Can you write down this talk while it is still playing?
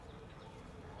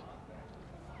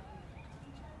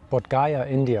Bodh Gaya,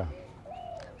 India.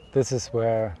 This is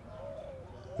where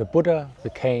the Buddha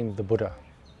became the Buddha.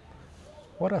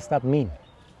 What does that mean?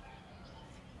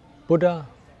 Buddha,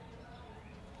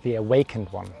 the awakened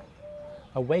one.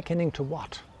 Awakening to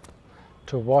what?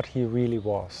 To what he really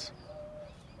was.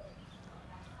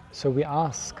 So we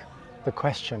ask the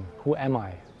question, who am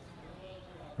I?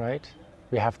 Right?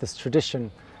 We have this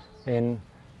tradition in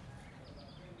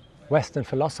Western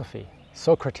philosophy.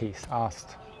 Socrates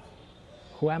asked,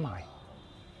 who am I?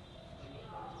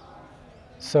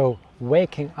 So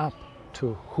waking up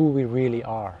to who we really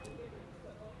are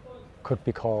could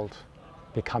be called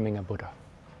becoming a Buddha.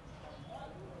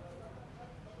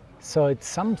 So it's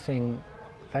something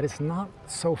that is not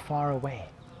so far away.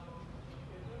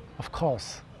 Of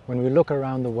course, when we look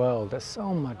around the world, there's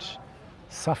so much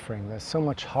suffering, there's so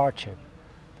much hardship,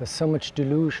 there's so much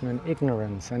delusion and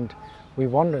ignorance, and we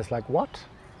wonder, it's like, what?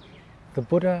 The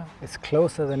Buddha is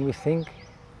closer than we think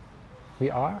we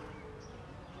are?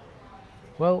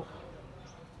 Well,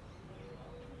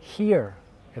 here,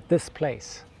 at this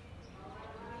place,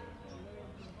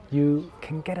 you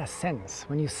can get a sense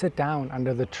when you sit down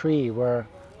under the tree where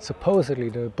supposedly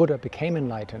the Buddha became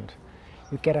enlightened,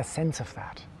 you get a sense of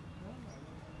that.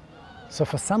 So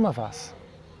for some of us,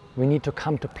 we need to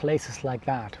come to places like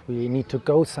that. We need to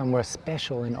go somewhere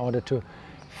special in order to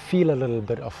feel a little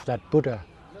bit of that Buddha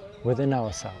within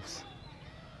ourselves.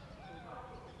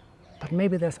 But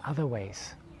maybe there's other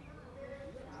ways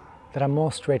that are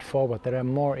more straightforward, that are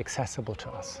more accessible to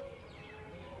us.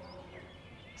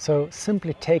 So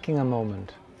simply taking a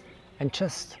moment and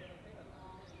just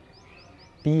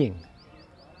being,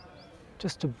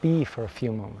 just to be for a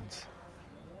few moments.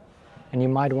 And you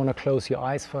might want to close your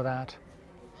eyes for that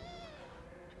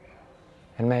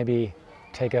and maybe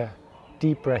take a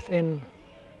deep breath in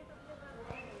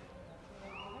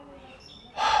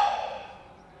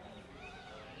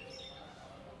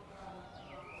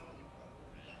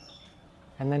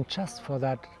and then just for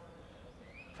that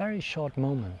very short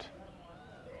moment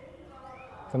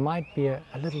there might be a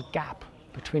little gap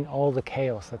between all the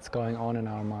chaos that's going on in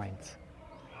our minds.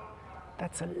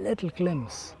 That's a little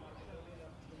glimpse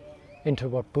into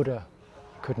what Buddha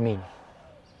could mean.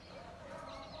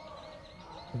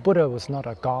 Buddha was not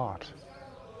a god.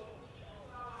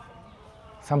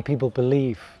 Some people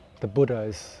believe the Buddha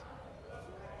is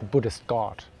the Buddhist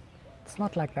god. It's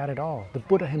not like that at all. The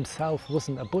Buddha himself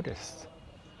wasn't a Buddhist.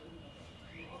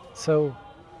 So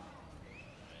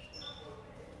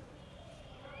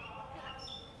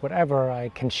whatever I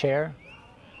can share,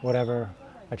 whatever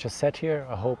I just said here,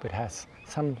 I hope it has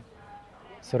some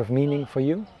sort of meaning for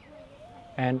you,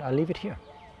 and I'll leave it here.